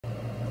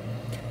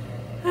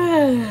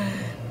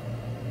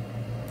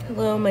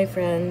Hello, my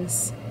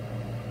friends.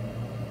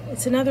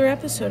 It's another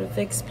episode of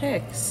Vic's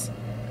Picks.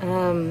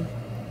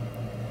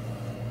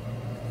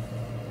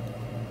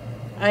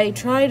 I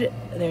tried...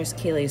 There's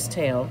Keely's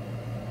tail.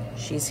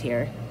 She's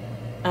here.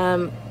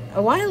 A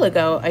while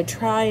ago, I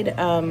tried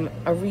a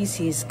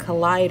Reese's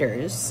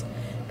Colliders,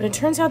 but it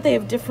turns out they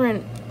have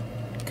different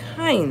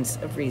kinds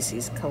of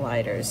Reese's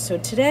Colliders. So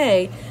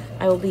today,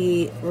 I will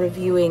be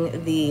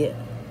reviewing the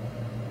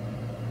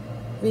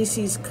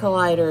Reese's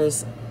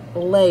Colliders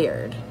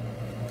Layered.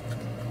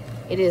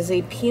 It is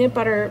a peanut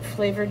butter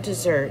flavored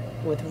dessert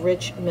with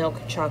rich milk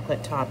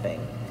chocolate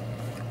topping.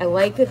 I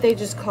like that they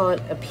just call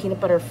it a peanut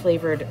butter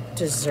flavored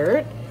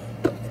dessert.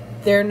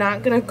 They're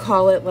not gonna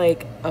call it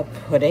like a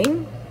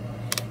pudding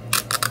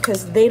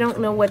because they don't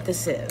know what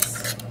this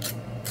is.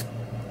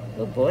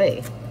 Oh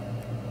boy.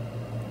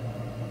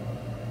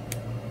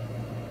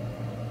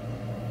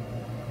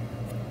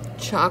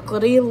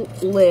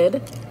 Chocolatey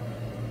lid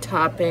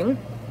topping.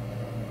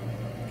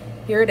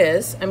 Here it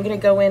is. I'm gonna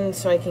go in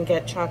so I can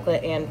get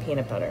chocolate and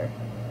peanut butter.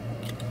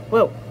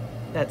 Whoa,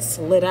 that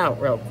slid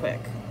out real quick.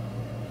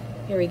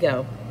 Here we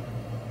go.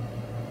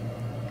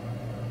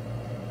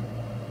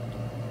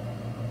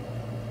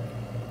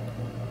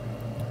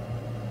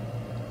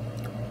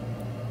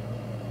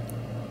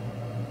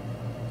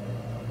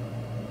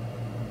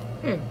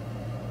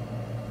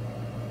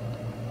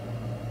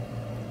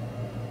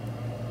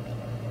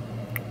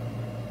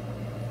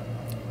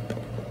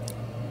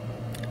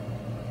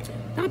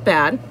 Not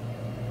bad.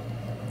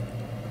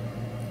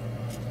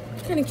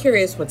 Kind of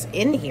curious what's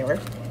in here.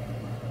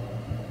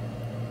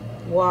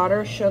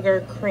 Water,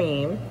 sugar,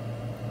 cream,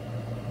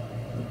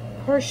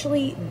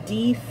 partially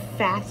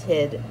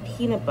defatted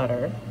peanut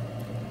butter,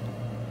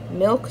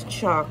 milk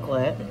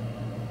chocolate,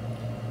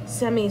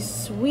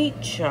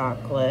 semi-sweet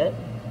chocolate,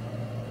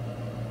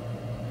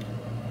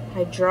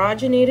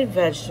 hydrogenated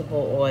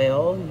vegetable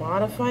oil,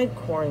 modified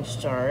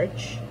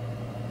cornstarch,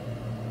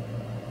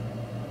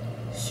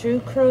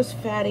 sucrose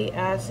fatty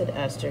acid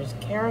esters,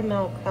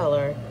 caramel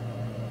color.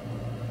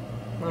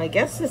 Well, I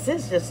guess this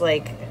is just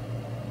like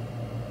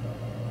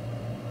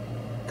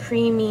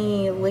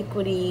creamy,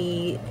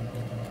 liquidy,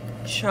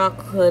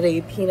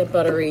 chocolatey, peanut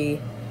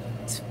buttery.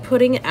 It's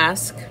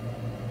pudding-esque.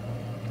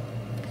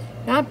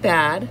 Not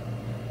bad.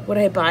 Would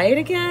I buy it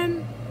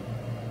again?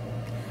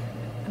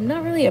 I'm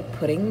not really a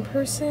pudding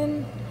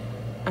person.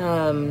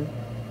 I'm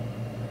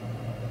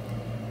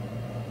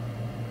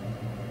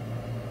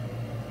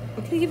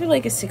gonna give it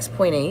like a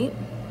 6.8.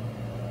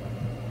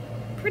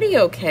 Pretty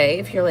okay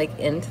if you're like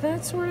into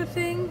that sort of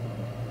thing.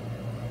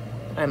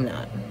 I'm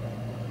not.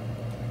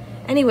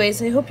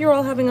 Anyways, I hope you're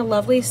all having a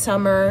lovely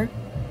summer.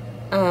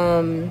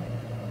 I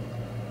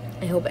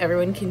hope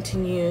everyone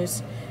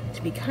continues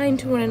to be kind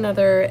to one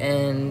another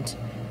and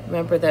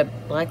remember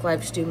that Black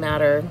lives do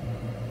matter.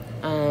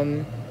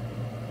 And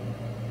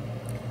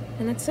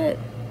that's it.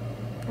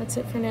 That's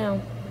it for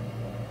now.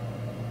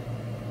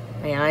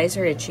 My eyes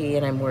are itchy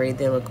and I'm worried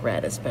they look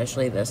red,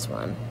 especially this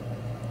one.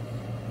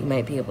 You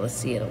might be able to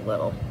see it a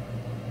little.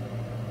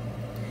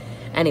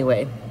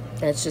 Anyway,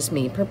 that's just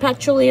me.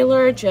 Perpetually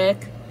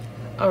allergic.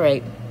 All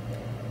right.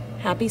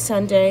 Happy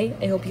Sunday.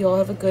 I hope you all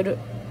have a good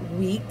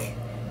week.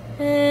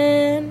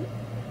 And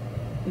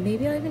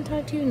maybe I'll even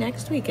talk to you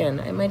next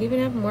weekend. I might even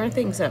have more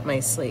things up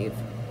my sleeve.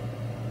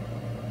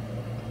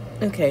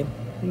 Okay.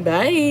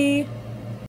 Bye.